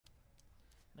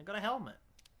I got a helmet.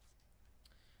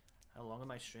 How long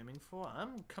am I streaming for?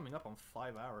 I'm coming up on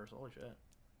 5 hours. Holy shit.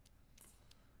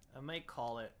 I may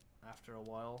call it after a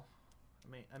while.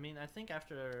 I mean, I think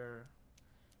after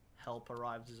help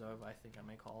arrives is over, I think I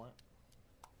may call it.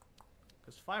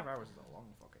 Because 5 hours is a long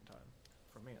fucking time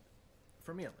for me.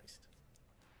 For me at least.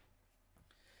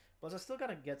 But I still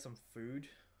gotta get some food.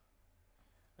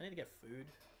 I need to get food.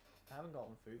 I haven't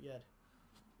gotten food yet.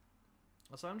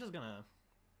 So I'm just gonna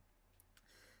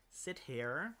sit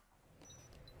here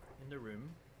in the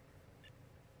room.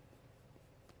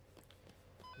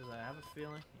 Because I have a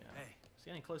feeling, yeah. Hey. It's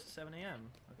getting close to 7 a.m.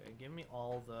 Okay, give me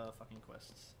all the fucking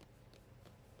quests.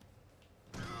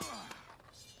 Give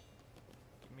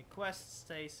me quests,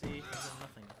 Stacy. Is there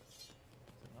nothing? Is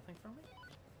there nothing for me?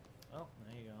 Oh,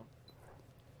 there you go.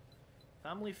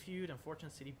 Family Feud and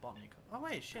Fortune City Botany. Oh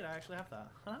wait, shit, I actually have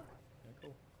that. Huh? Okay,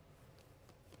 cool.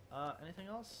 Anything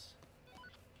else?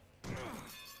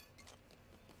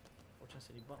 Fortune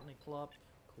City Botany Club.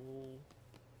 Cool.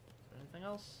 Is there anything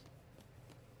else?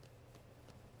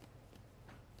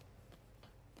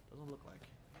 Doesn't look like.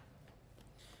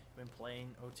 I've been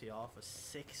playing OTR for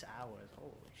 6 hours.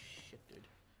 Holy shit, dude.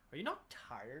 Are you not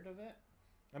tired of it?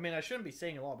 I mean, I shouldn't be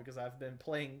saying a lot because I've been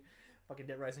playing fucking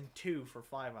Dead Rising 2 for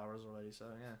 5 hours already, so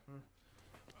yeah.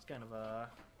 It's kind of a...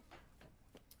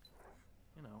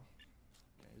 You know.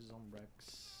 Okay,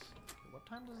 Zombrex. Okay, what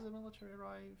time does the military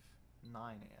arrive? 9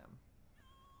 a.m.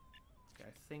 Okay,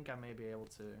 I think I may be able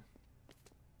to...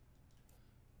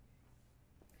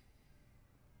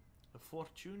 The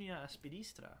Fortunia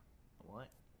Aspidistra. What?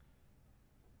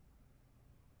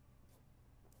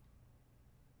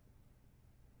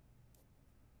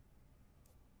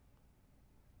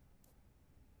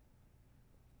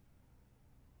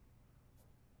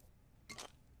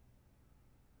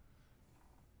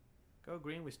 Go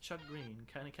green with Chuck Green.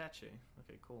 Kinda catchy.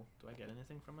 Okay, cool. Do I get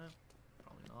anything from it?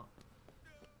 Probably not.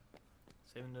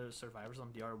 Saving the survivors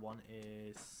on DR1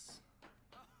 is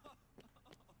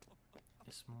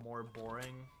more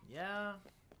boring. Yeah.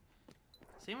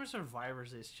 Saving the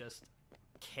survivors is just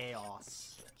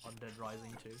chaos on Dead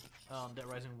Rising 2. On Dead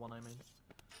Rising 1, I mean.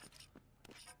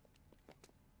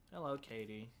 Hello,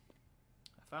 Katie.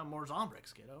 I found more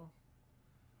Zombrex, kiddo.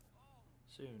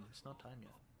 Soon. It's not time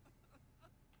yet.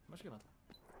 I'm just gonna...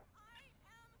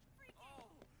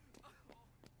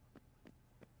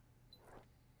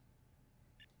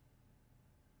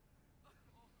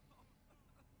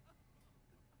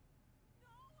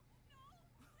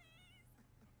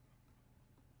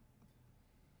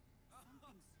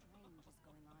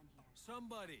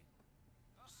 Somebody!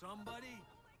 Somebody!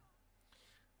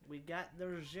 We got the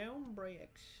Zombrex.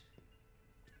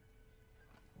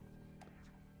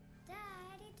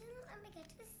 Dad, it didn't let me get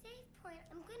to the save point.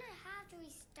 I'm gonna have to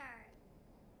restart.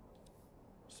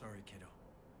 Sorry, kiddo.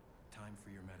 Time for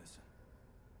your medicine.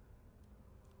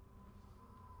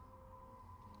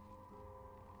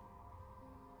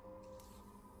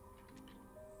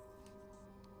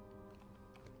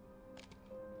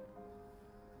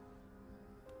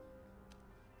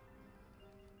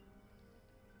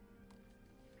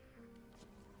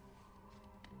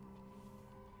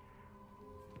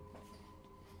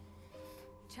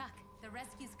 Chuck, the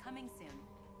rescue's coming soon.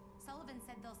 Sullivan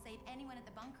said they'll save anyone at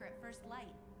the bunker at first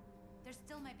light. There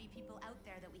still might be people out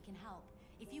there that we can help.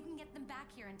 If you can get them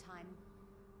back here in time...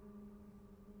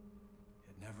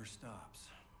 It never stops,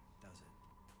 does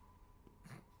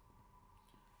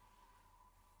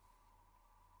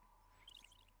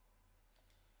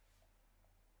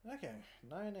it? Okay,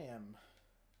 9 a.m.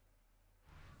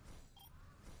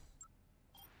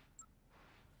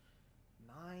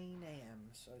 9 a.m.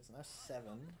 So it's now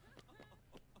 7.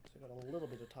 So we got a little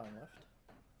bit of time left.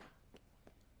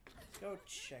 Let's go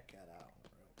check it out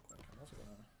real quick. I'm also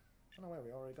gonna... Oh no, wait,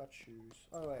 we already got shoes.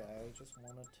 Oh wait, I just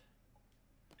wanted...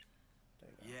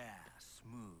 There you go. Yeah,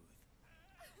 smooth.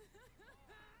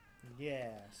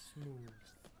 Yeah, smooth.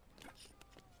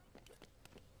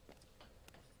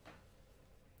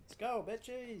 Let's go,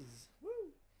 bitches!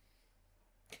 Woo!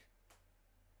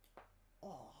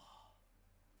 Oh.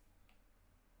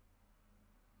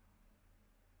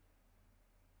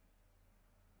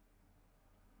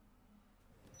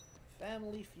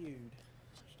 Family Feud.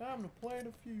 It's time to play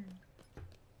the feud.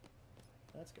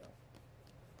 Let's go.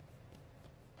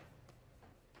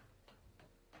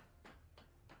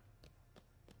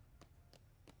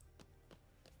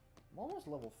 I'm almost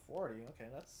level 40. Okay,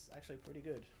 that's actually pretty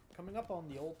good. Coming up on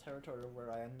the old territory where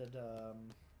I ended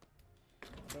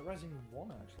Dead Rising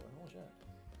 1 actually. Oh shit.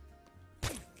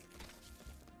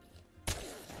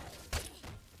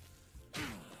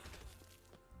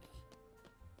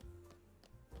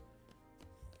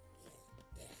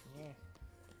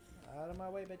 Out of my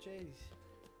way, bitches.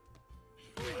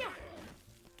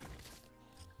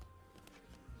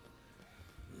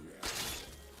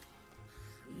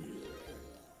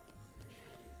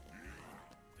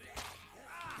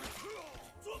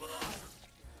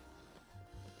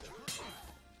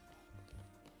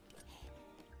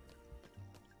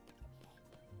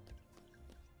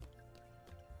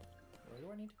 Where do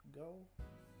I need to go?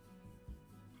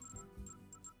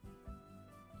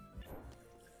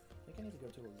 I think I need to go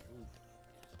to a roof.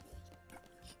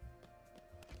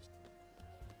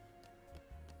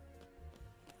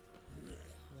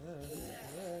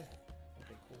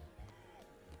 Okay, cool.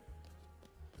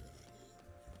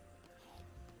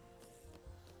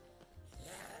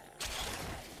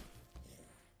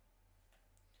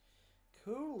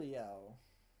 Coolio,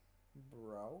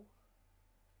 bro.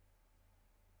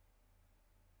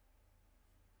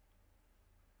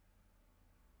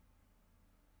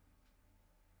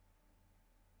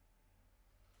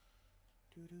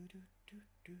 Do do do do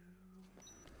do.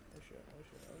 Oh shit! Oh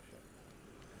shit! Oh shit!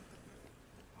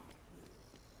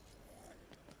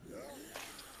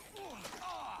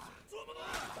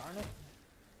 Darn it!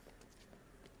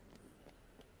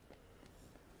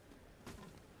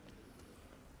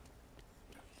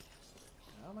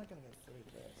 How am I gonna get through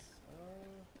this?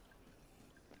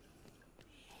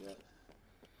 Shit.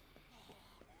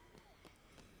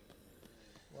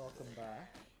 Welcome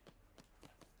back.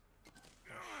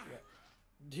 Oh, shit.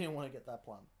 Didn't want to get that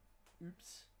plant.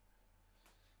 Oops.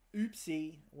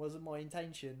 Oopsie. Wasn't my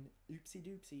intention. Oopsie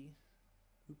doopsie.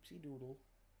 Oopsie doodle.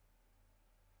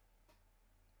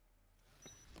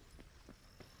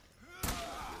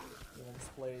 You once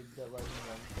played Dead Rising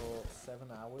 1 for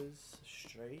 7 hours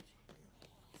straight?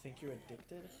 You think you're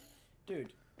addicted?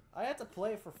 Dude, I had to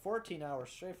play for 14 hours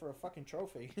straight for a fucking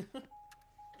trophy. It's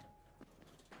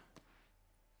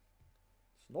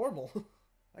normal.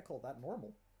 I call that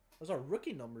normal. Those are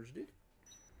rookie numbers, dude.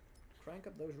 Crank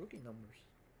up those rookie numbers.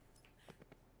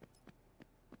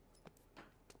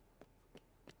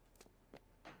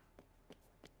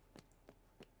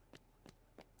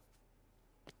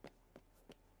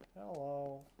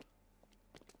 Hello.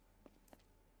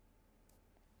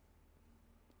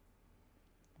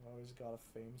 I've always got a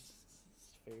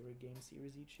favorite game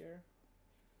series each year.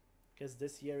 Because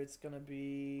this year it's gonna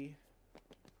be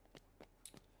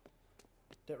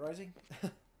Dead Rising.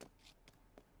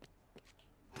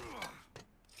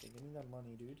 Okay, give me that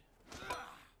money, dude.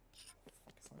 Fuck,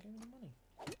 it's not giving me the money.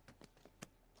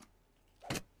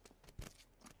 There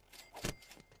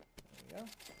we go. I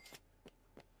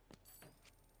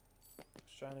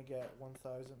was trying to get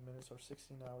 1,000 minutes or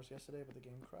 16 hours yesterday, but the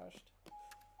game crashed.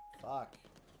 Fuck.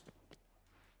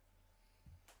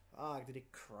 Fuck, did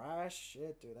it crash?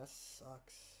 Shit, dude, that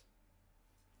sucks.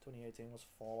 2018 was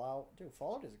Fallout. Dude,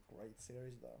 Fallout is a great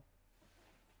series, though.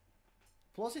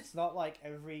 Plus, it's not like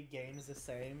every game is the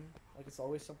same. Like, it's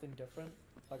always something different.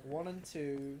 Like, 1 and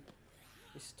 2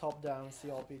 is top-down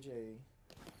CRPG.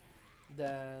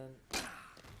 Then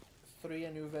 3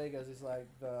 and New Vegas is like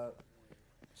the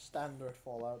standard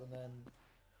Fallout. And then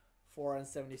 4 and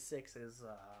 76 is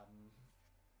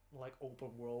like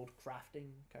open world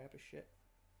crafting type of shit.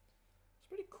 It's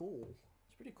pretty cool.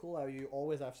 It's pretty cool how you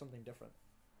always have something different.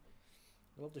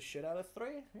 I love the shit out of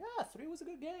 3. Yeah, 3 was a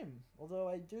good game. Although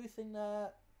I do think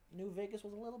that New Vegas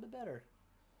was a little bit better.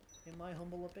 In my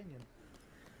humble opinion.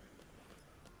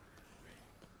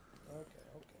 Okay,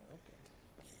 okay, okay.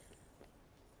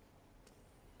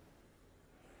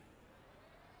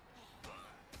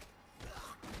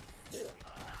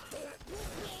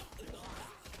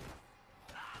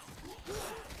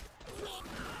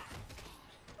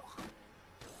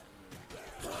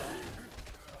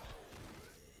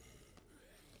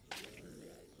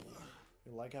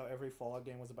 You like how every Fallout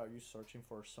game was about you searching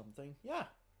for something? Yeah.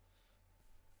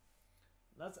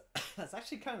 That's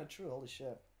actually kind of true. Holy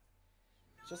shit.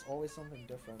 It's just always something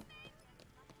different.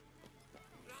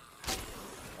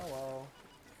 Hello.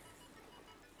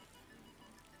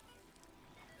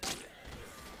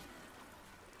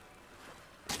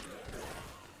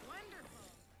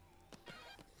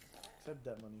 Except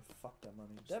Dead Money. Fuck Dead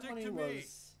Money. Dead Money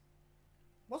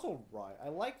was alright. I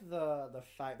like the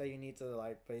fact that you need to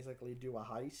like basically do a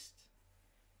heist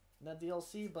in that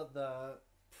DLC, but the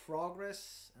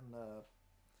progress and the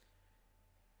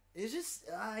it's just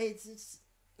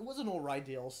it was an alright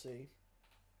DLC.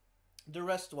 The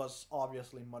rest was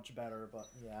obviously much better, but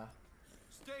yeah.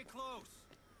 Stay close.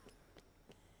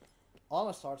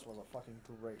 Honest Hearts was a fucking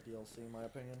great DLC in my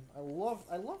opinion. I love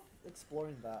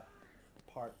exploring that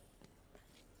part.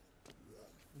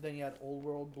 Then you had Old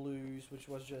World Blues, which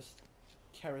was just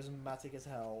charismatic as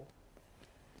hell.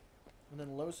 And then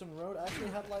Lowson Road actually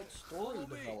had like story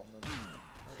development.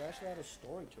 It actually had a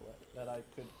story to it that I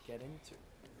could get into.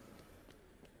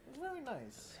 It was very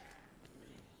nice.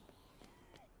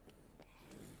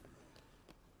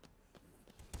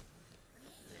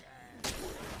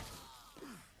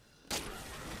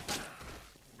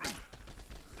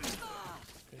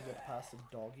 Couldn't get past the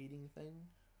dog eating thing.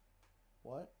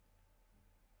 What?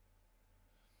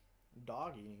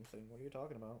 Dog eating thing? What are you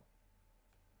talking about?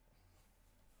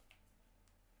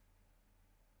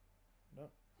 No,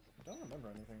 I don't remember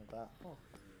anything of that. Huh.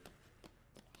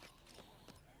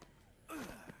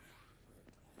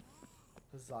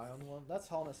 The Zion one? That's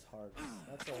Honest Hearts.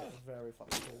 That's a very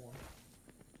fucking cool one.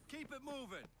 Keep it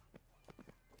moving.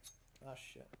 Ah,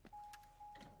 shit.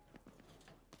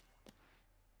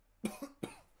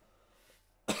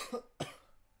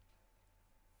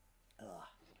 Ugh.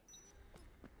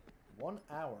 1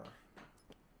 hour.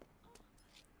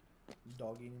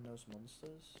 Dog eating those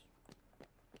monsters?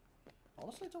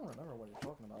 Honestly, I don't remember what you're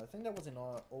talking about. I think that was in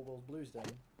Orwell's Blues Day.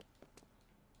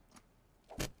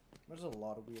 There's a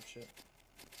lot of weird shit.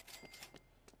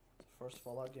 First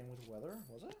Fallout game with weather,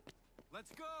 was it?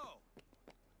 Let's go.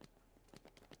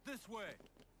 This way.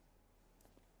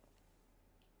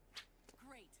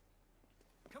 Great.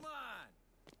 Come on.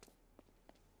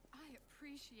 I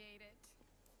appreciate it.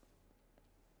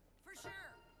 For sure.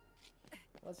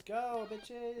 Let's go,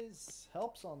 bitches!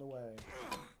 Help's on the way.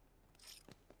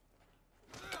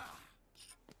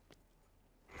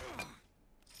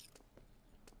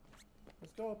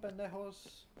 Let's go,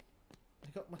 pendejos. I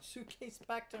got my suitcase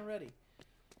packed and ready.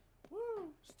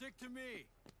 Woo! Stick to me.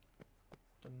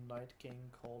 The Night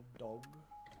King called Dog.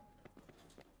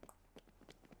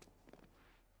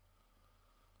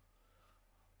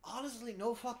 Honestly,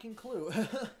 no fucking clue.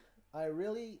 I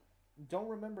really don't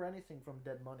remember anything from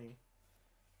Dead Money.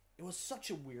 It was such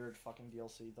a weird fucking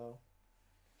DLC, though.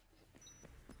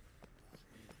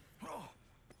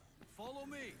 Follow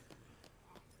me.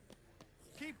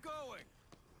 Keep going.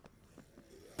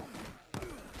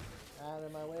 Out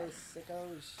of my way,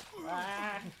 sickos.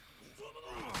 Ah!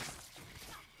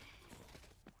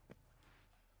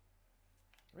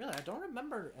 Really, I don't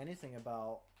remember anything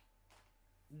about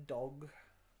Dog.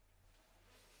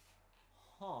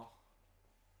 Huh.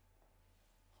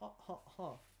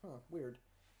 Weird.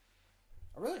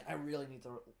 I really need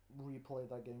to replay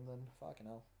that game then. Fucking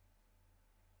hell.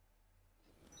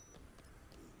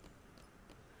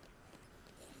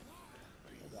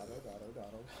 Oh god, oh god, oh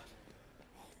god, oh god.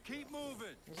 Keep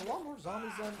moving. There's a lot more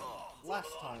zombies than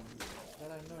last time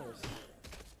that I noticed.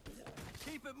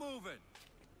 Keep it moving.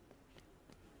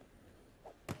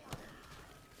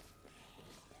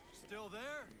 Still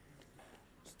there?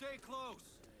 Stay close.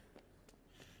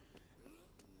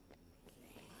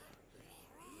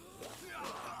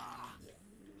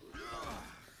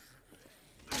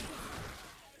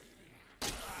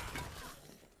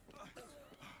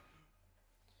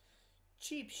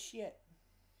 Cheap shit.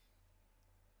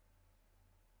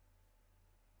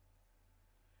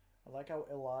 I like how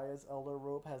Elias Elder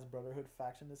Rope has Brotherhood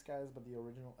faction disguise, but the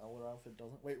original Elder outfit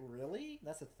doesn't. Wait, really?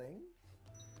 That's a thing?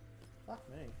 Fuck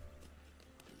me.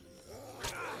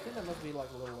 I think that must be like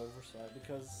a little oversight,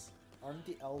 because aren't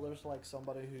the Elders like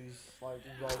somebody who's like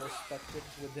well respected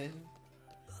within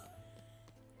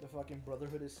the fucking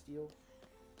Brotherhood of Steel?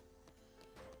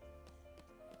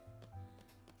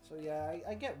 So yeah,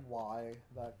 I get why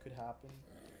that could happen.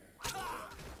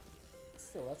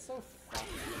 Still, that's so fucked.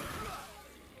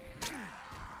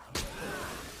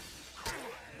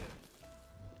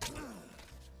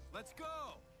 Let's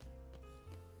go.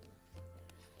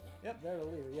 Yep, they're the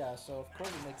leader. Yeah, so of course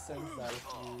it makes sense that if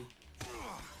you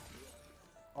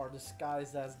are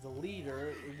disguised as the leader,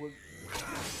 it would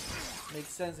make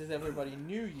sense if everybody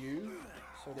knew you,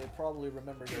 so they probably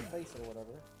remember your face or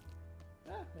whatever.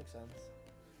 Yeah, makes sense.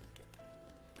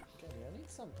 Okay, I need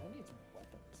some weapons. What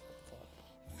the fuck?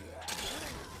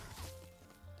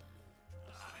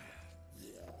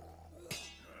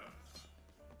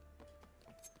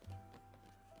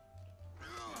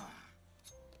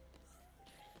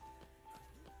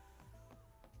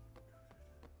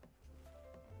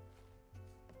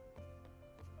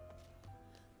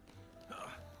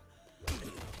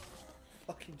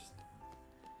 Fucking just...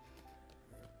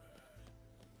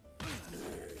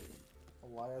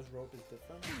 Elias rope is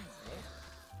different? What?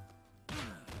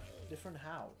 Different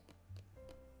how?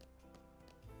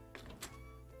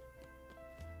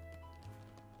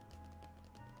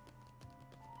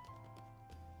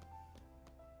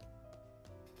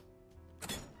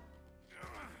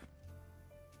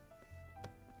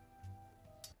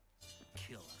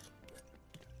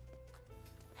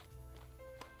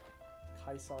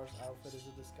 Kaisar's outfit is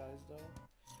a disguise though.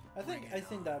 I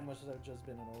think that must have just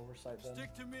been an oversight then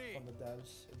Stick to me. from the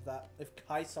devs. If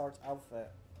Kaisar's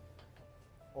outfit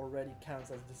already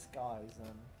counts as disguise,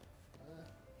 then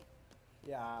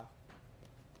yeah.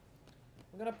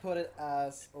 I'm gonna put it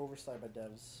as oversight by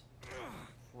devs.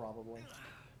 Probably.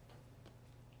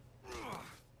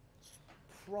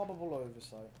 Probable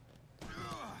oversight.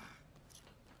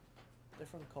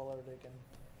 Different color they can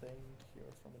think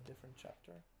here from a different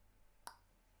chapter.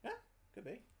 Yeah, could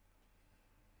be.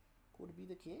 Could be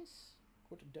the case.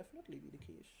 Could definitely be the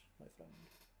case, my friend.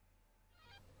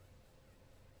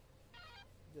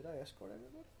 Did I escort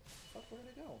everybody? Fuck, where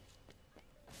did they go?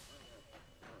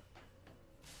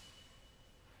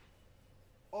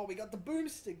 Oh, we got the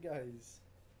boomstick guys.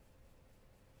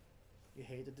 You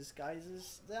hate the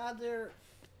disguises? Yeah, they're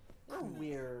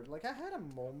weird. Like, I had a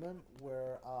moment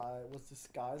where I was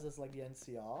disguised as, like, the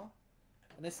NCR.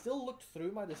 And they still looked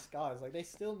through my disguise. Like, they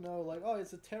still know, like, oh,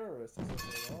 it's a terrorist.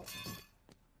 It's like, what?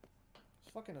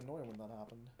 It's fucking annoying when that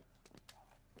happened.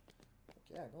 Like,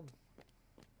 yeah, go on.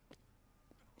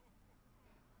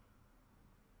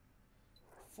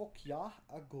 Fuck yeah,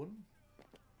 a gun.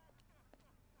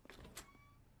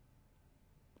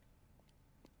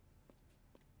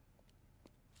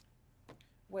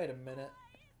 Wait a minute.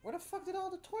 Where the fuck did all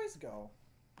the toys go?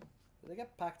 Did they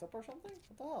get packed up or something?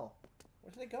 What the hell?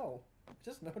 Where did they go? I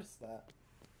just noticed that.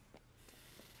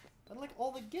 And like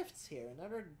all the gifts here,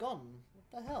 never gone.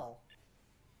 What the hell?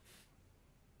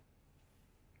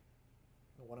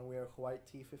 I want to wear white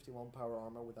T-51 power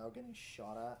armor without getting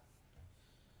shot at.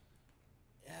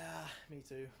 Yeah, me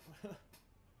too.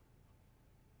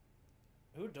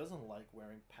 Who doesn't like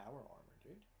wearing power armor,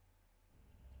 dude?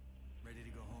 Ready to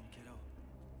go home, kiddo?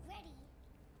 Ready?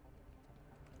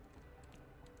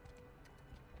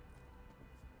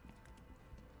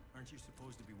 Aren't you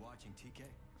supposed to be watching TK?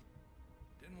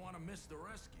 Didn't want to miss the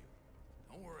rescue.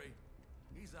 Don't worry,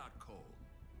 he's out cold.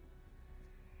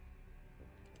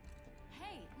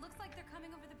 Hey, looks like they're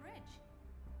coming over the bridge.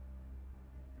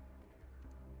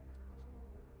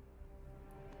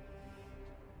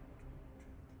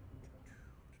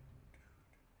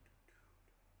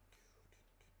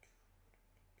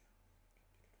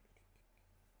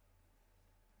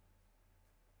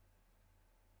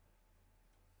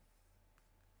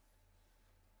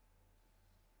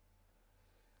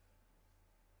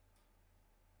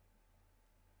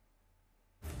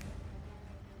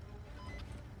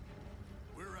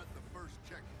 We're at the first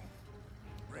checkpoint.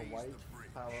 The Raise white the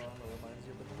bridge. power armor reminds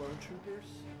you of the clone troopers.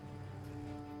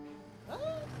 A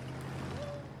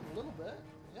little bit,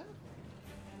 yeah.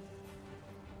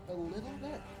 A little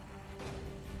bit.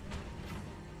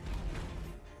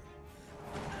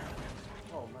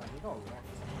 Oh man, we got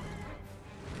wrecked.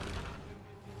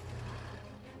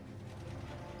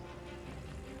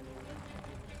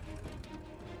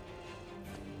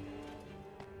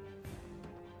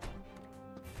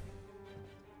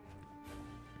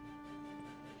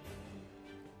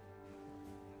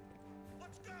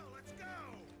 Let's go, let's go!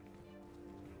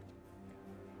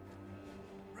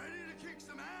 Ready to kick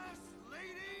some ass,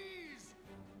 ladies?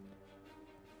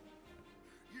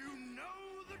 You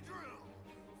know the drill.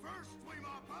 First we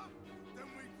mop up, then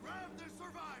we grab the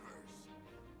survivors.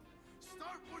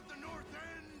 Start with the north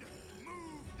end,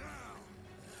 move down.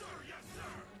 Sir, yes,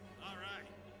 sir. All right.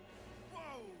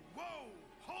 Whoa, whoa,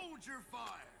 hold your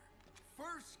fire.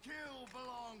 First kill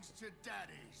belongs to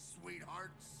Daddy,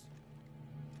 sweethearts.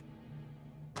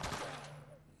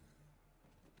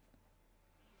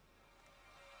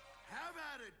 Have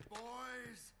at it,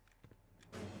 boys.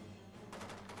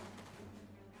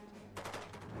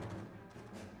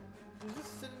 He's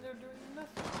just sitting there doing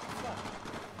nothing. What's that?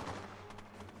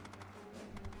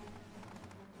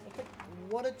 Okay,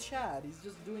 what a Chad, he's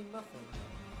just doing nothing.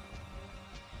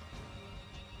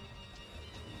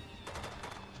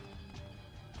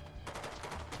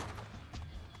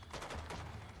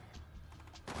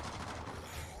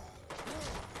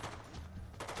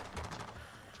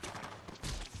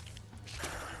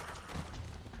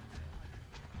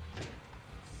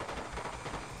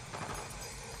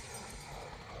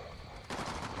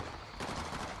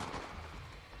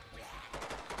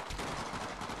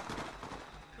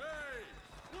 Hey,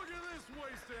 look at this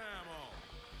waste of ammo.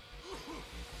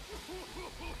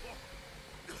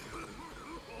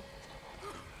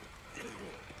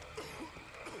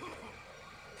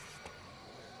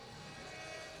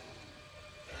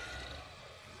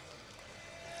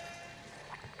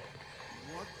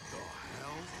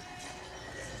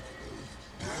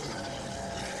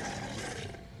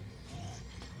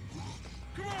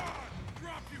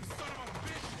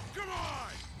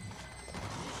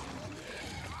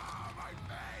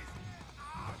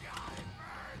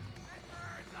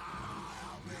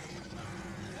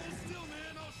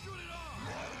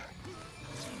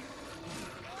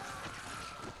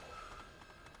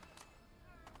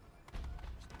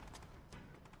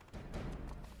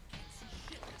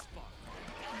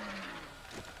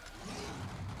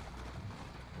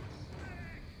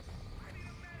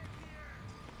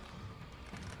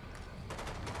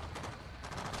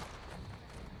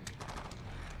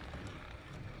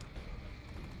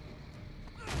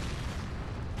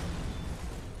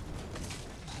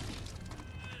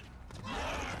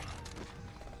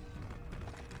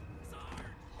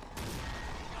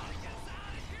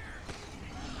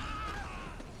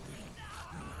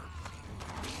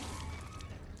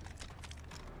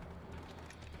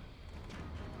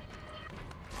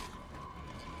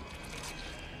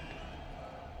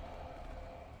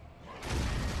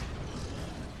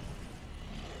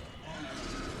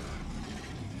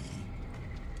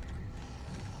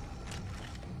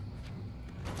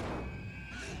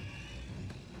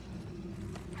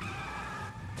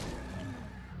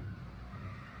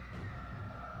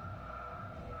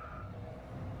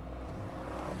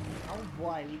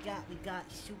 boy, we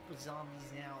got super zombies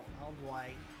now. Oh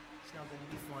boy, it's not gonna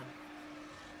be fun.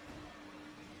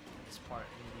 This part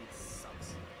indeed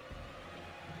sucks.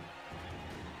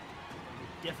 It'll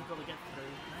be difficult to get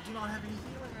through. I do not have any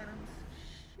healing items.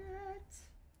 Shit.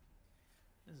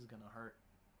 This is gonna hurt.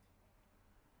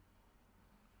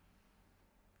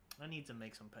 I need to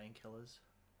make some painkillers.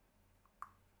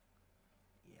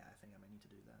 Yeah, I think I might need to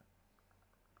do that.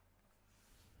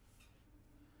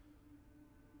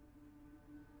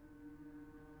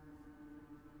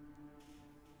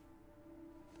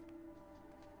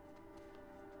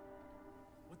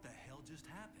 What the hell just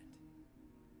happened?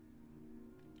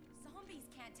 Zombies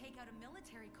can't take out a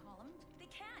military column. They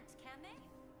can't, can they?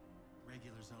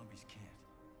 Regular zombies can't.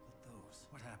 But those,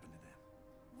 what happened to them?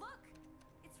 Look!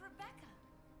 It's Rebecca!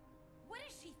 What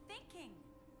is she thinking?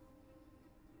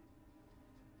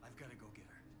 I've got to go get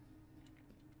her.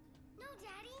 No,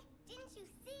 Daddy. Didn't you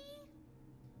see?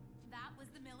 That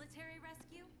was the military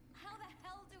rescue? How the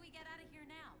hell do we get out of here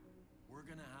now? We're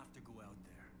gonna have to go out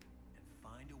there and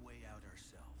find a way out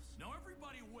ourselves. Now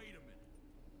everybody wait a minute.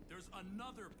 There's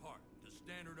another part to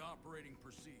standard operating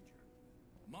procedure.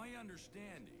 My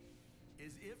understanding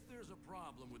is if there's a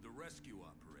problem with the rescue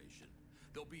operation,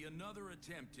 there'll be another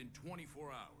attempt in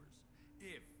 24 hours.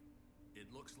 If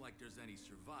it looks like there's any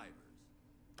survivors.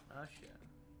 Oh shit.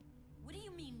 What do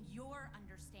you mean, your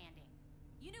understanding?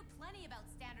 You knew plenty about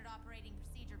standard operating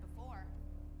procedure before.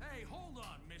 Hey, hold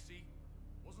on, Missy.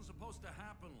 Wasn't supposed to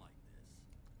happen like this.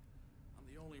 I'm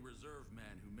the only reserve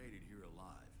man who made it here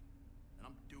alive. And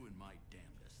I'm doing my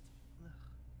damnedest.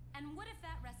 And what if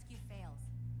that rescue fails?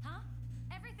 Huh?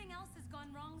 Everything else has gone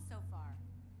wrong so far.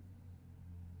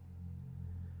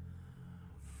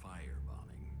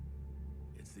 Firebombing.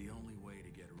 It's the only way to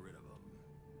get rid of them.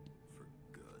 For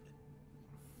good.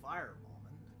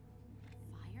 Firebombing?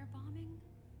 Firebombing?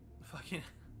 Fucking.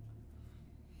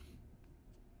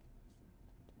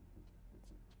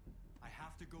 I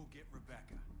have to go get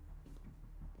Rebecca.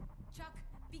 Chuck,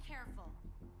 be careful.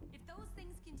 If those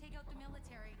things can take out the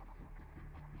military...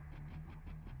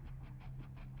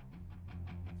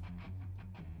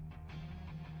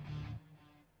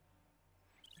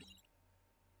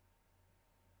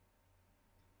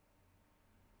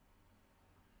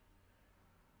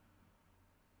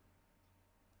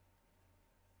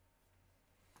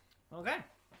 Okay.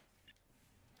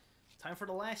 Time for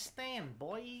the last stand,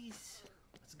 boys.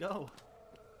 Let's go.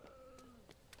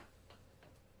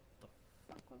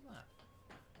 The fuck was that?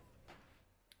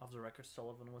 Off the record,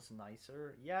 Sullivan was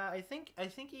nicer. Yeah, I think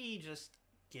he just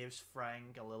gives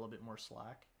Frank a little bit more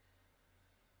slack.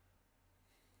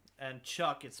 And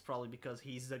Chuck, it's probably because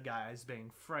he's the guy who's being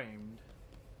framed.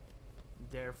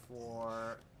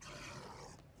 Therefore...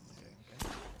 Okay.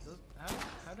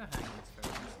 How do hangings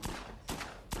fare?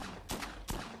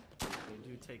 They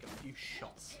do take a few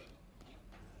shots.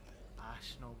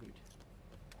 Ash, no good.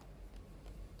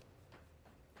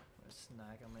 A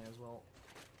snack, I may as well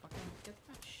fucking get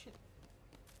that shit.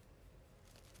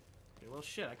 Okay, well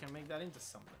shit, I can make that into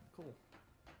something. Cool.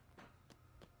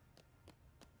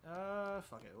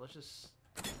 Fuck it, let's just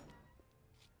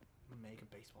make a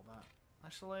baseball bat.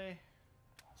 Actually,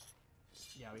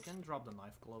 yeah, we can drop the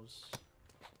knife gloves.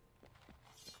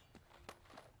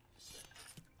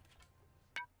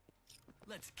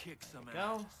 Let's kick some Go.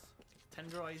 ass.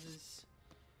 Tenderizers.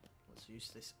 Let's use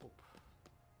this up.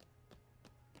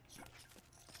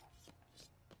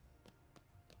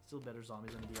 Still better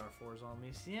zombies than DR4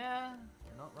 zombies. Yeah,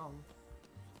 you're not wrong.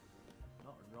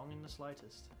 Not wrong in the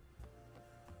slightest.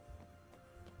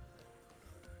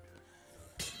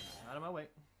 Out of my way.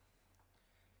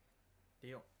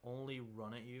 They only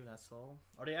run at you, that's all.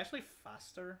 Are they actually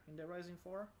faster in Dead Rising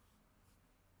 4?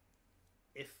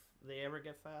 If they ever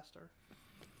get faster?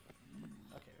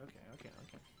 Okay.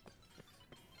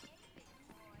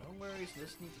 No worries,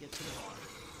 just need to get to the bar.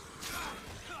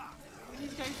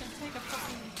 These guys can take a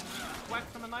fucking whack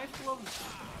from a knife gloves.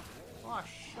 Oh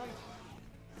shit.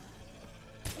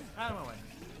 Out of my way.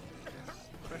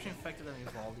 Fresh infected and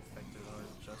evolved infected are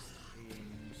just a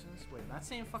nuisance. Wait, that's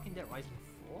saying fucking Dead Rising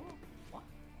 4? What?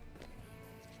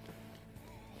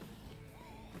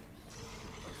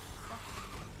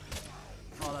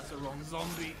 Oh, that's the wrong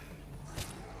zombie.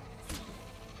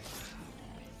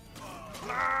 No!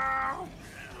 Oh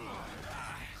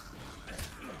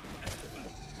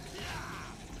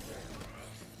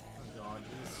god,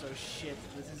 this is so shit.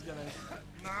 This is gonna...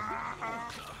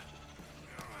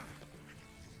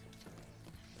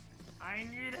 I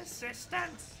need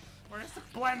assistance! Where's the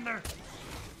blender?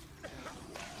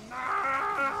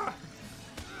 No!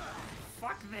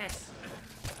 Fuck this!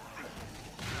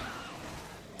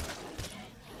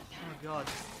 Oh god.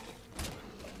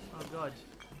 Oh god.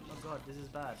 Oh god, this is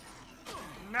bad.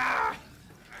 Nah!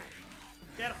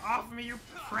 Get off me, you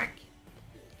prick!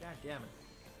 God damn it.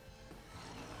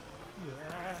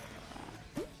 Yeah.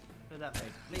 What did that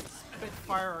make? Big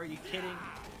Spitfire, are you kidding?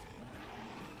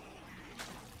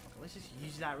 Okay, let's just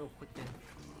use that real quick then.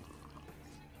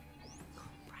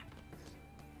 Crap.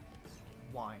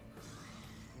 Wine.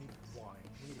 We need wine.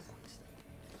 We need a quick step.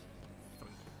 3.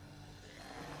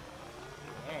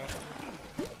 Yeah.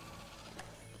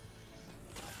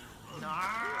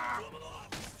 Nah!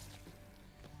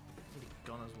 Need a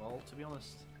gun as well, to be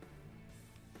honest.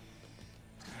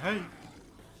 Hey!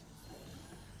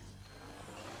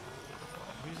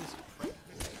 Who's this prick?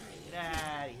 Get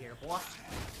out of here, boy!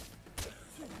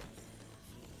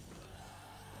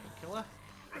 Killer.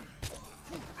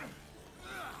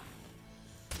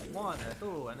 1, a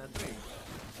 2, and a 3.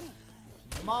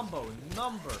 Mambo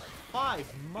number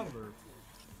 5, mother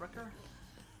fricker.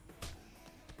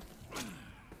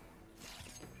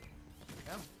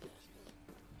 Come.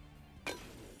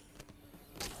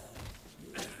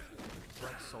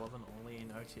 Like Sullivan only in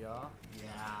OTR?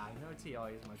 Yeah, in OTR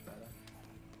is much better.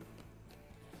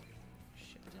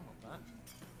 Shit, I didn't want that.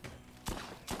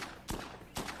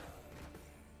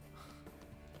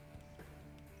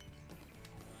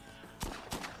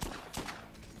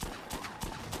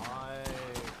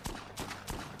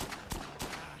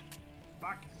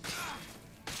 Fuck.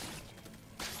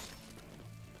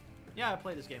 Yeah, I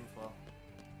played this game before.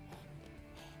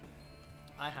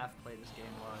 I have played this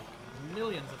game like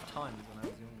millions of times when I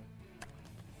was younger.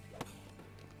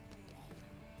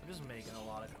 I'm just making a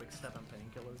lot of quick step and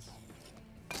painkillers.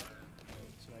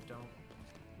 So I don't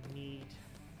need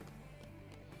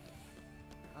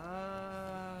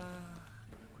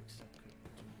quick step could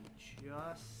do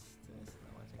justice.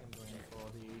 No, I think I'm going for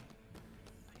the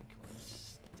painkiller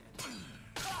instead.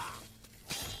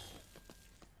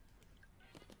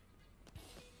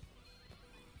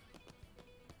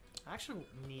 I actually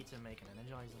need to make an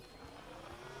energizer.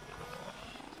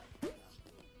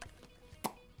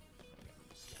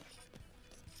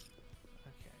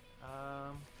 Okay, I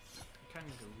kind of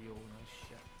need to reorganize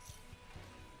shit.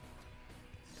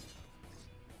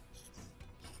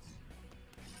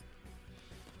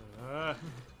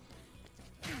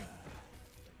 Get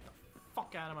the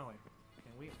fuck out of my way.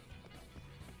 Can we?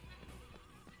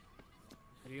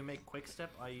 How do you make quick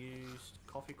step? I used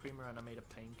coffee creamer and I made a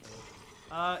painkiller.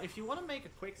 If you want to make a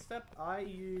quick step, I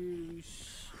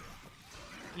use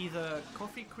either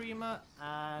coffee creamer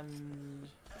and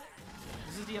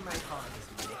this is the Americano.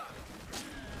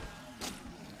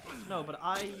 No, but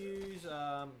I use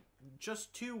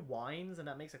just 2 wines and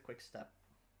that makes a quick step.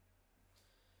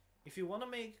 If you want to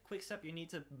make a quick step, you need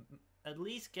to at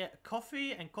least get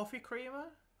coffee and coffee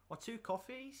creamer, or 2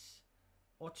 coffees,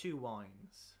 or 2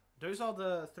 wines. Those are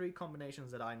the 3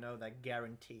 combinations that I know that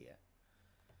guarantee it.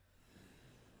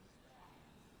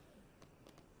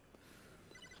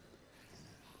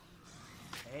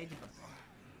 Hey,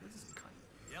 this is kind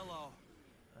of... Yellow.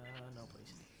 No,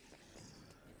 please.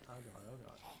 Oh god, oh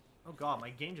god. Oh god, my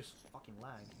game just fucking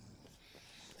lagged.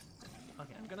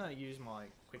 Okay, I'm gonna use my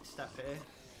quick step here.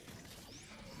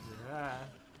 Yeah.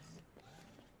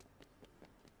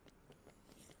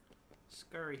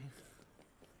 Scurry.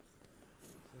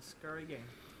 It's a scurry game.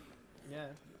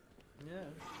 Yeah. Yeah.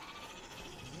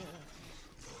 Yeah.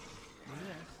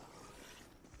 Yeah.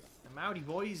 I'm outie,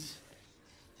 boys.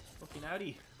 Fucking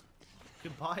outie.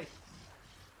 Goodbye.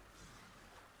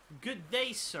 Good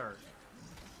day, sir.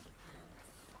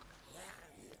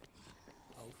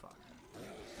 Oh, fuck.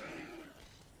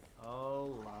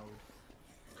 Oh, loud.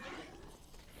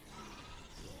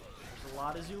 There's a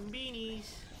lot of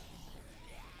zombies.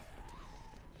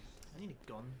 I need a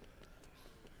gun.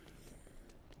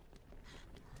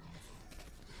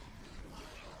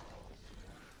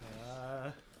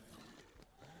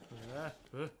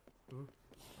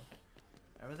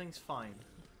 Everything's fine.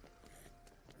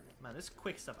 Man, this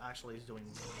quick stuff actually is doing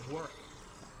work.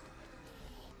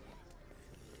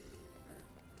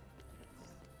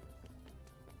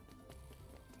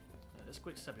 Yeah, this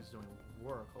quick step is doing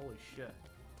work. Holy shit.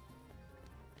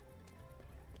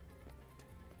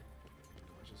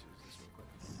 Let's just use this real quick.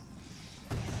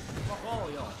 Fuck all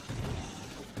y'all.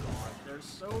 Oh god, there's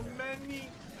so many.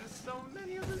 There's so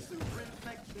many of the super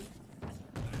infected.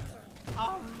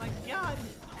 Oh my god.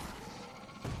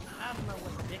 Out of my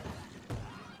way, dick.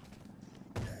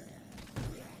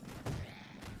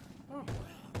 Oh.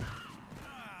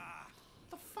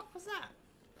 What the fuck was that?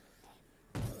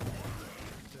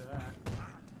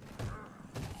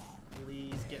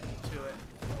 Please get me to it.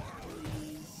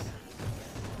 Please.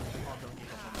 Oh, don't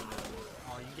give up on me.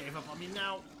 Oh, you gave up on me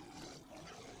now.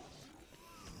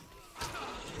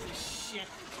 Piece of shit.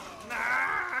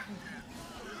 Nah!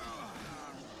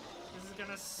 This is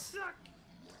gonna suck.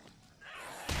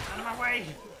 Out of my way!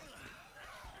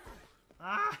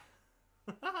 Ah!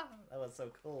 That was so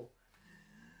cool.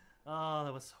 Oh,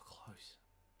 that was so close.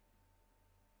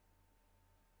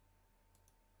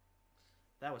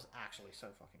 That was actually so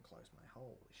fucking close, mate.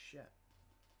 Holy shit.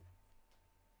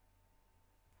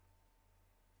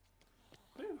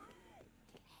 Whew.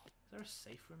 Is there a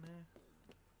safe room here?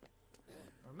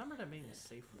 I remember there being a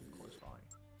safe room close by.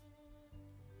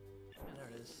 Yeah, there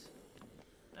it is.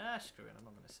 Ah, screw it. I'm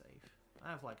not gonna save. I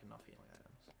have like enough healing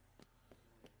items.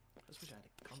 I just wish I had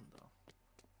a gun though.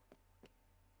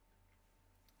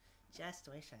 Just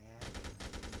wish I had.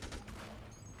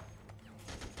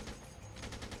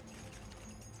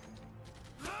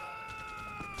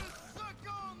 Suck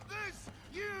on this,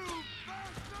 you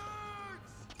bastards!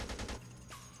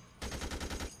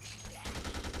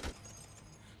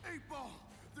 8-ball,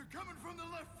 they're coming from the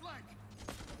left flank.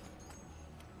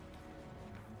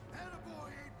 Attaboy,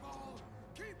 8-ball.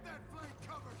 Keep that flank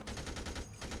covered.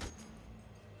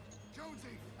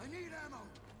 Jonesy, I need ammo.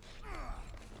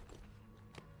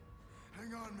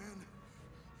 Hang on, men.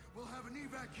 We'll have an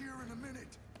evac here in a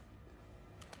minute.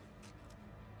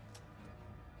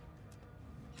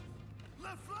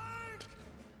 Left flank!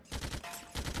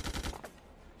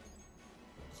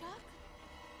 Chuck?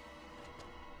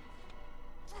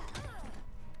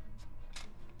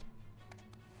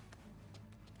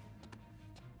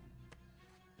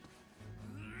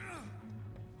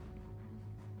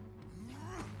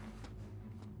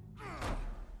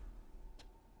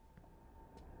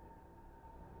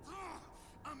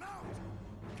 I'm out!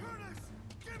 Curtis,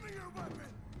 give me your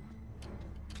weapon!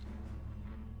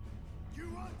 You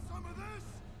want some of this?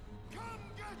 Come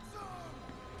get some!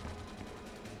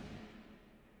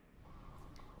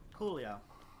 Coolio.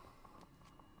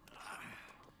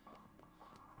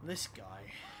 This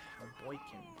guy, a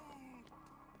boykin.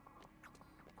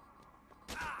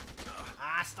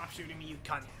 Ah, stop shooting me, you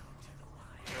cunt!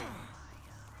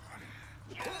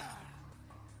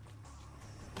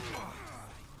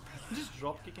 Just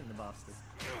drop kicking the bastard.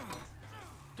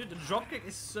 Dude, the drop kick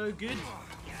is so good.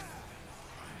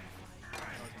 That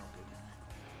was not good.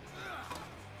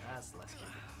 That's less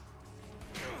good.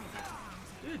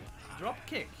 Dude, drop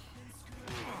kick.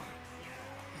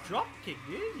 Drop kick,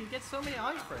 dude. You get so many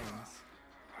iframes.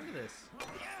 Look at this.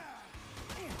 Okay.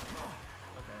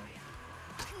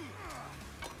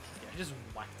 Yeah, I just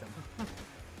whacked him.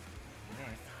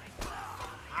 Nice.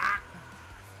 Ah!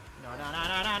 No, no, no,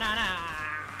 no, no, no, no!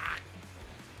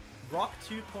 Rock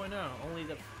 2.0, only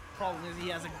the problem is he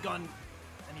has a gun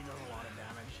and he does a lot of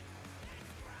damage.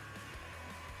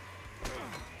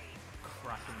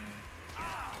 Cracking.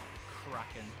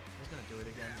 Cracking. He's gonna do it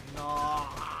again. No!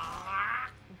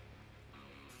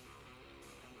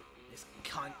 This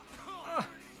cunt.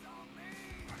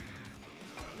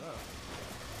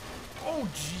 Oh,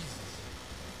 Jesus.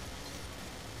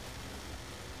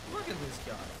 Look at this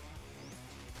guy.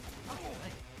 Oh,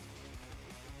 man.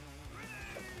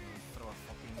 Throw a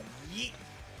fucking yeet.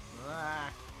 Ah.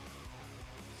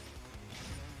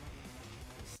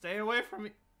 Stay away from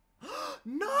me.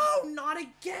 No, not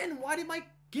again. Why did my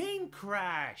game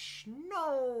crash?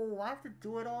 No, I have to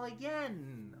do it all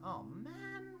again. Oh,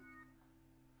 man.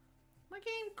 My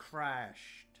game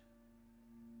crashed.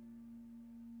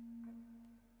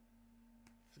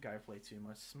 This guy played too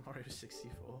much Mario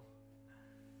 64.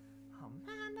 Oh,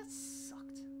 man, that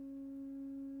sucked.